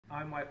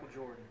I'm Michael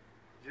Jordan,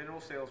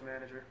 General Sales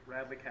Manager,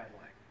 Radley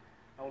Cadillac.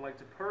 I would like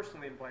to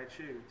personally invite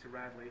you to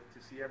Radley to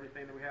see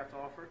everything that we have to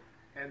offer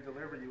and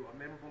deliver you a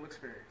memorable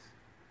experience.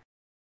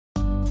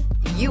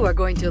 You are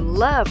going to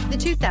love the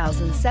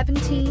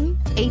 2017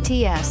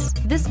 ATS.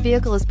 This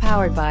vehicle is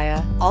powered by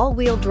a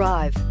all-wheel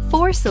drive,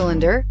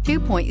 4-cylinder,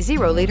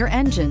 2.0-liter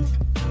engine.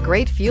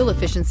 Great fuel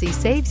efficiency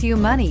saves you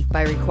money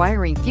by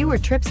requiring fewer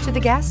trips to the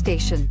gas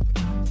station.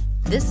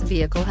 This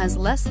vehicle has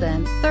less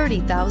than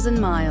 30,000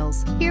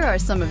 miles. Here are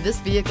some of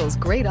this vehicle's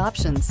great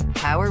options: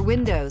 power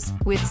windows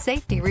with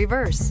safety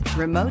reverse,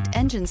 remote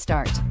engine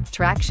start,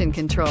 traction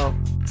control,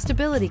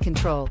 stability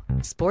control,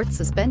 sports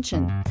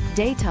suspension,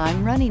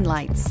 daytime running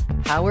lights,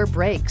 power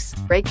brakes,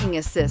 braking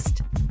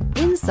assist.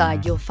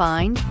 Inside you'll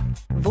find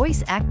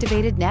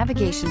voice-activated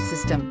navigation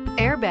system,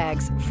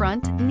 airbags,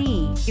 front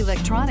knee,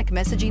 electronic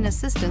messaging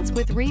assistance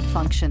with read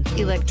function,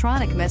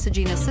 electronic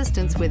messaging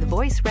assistance with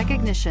voice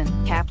recognition,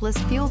 capless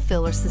fuel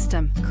filler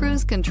system,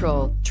 cruise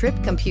control, trip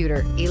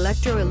computer,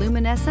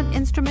 electroluminescent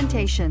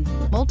instrumentation,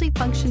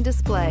 multifunction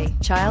display,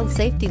 child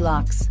safety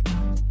locks.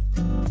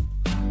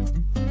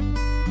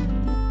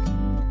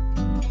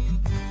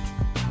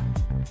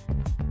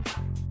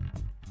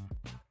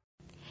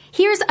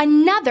 Here's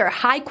another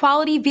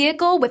high-quality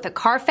vehicle with a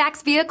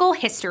Carfax Vehicle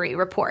History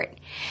Report.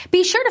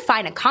 Be sure to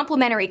find a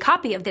complimentary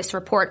copy of this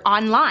report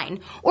online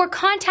or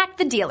contact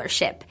the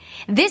dealership.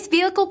 This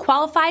vehicle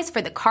qualifies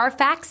for the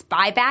Carfax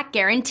Buyback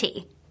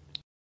Guarantee.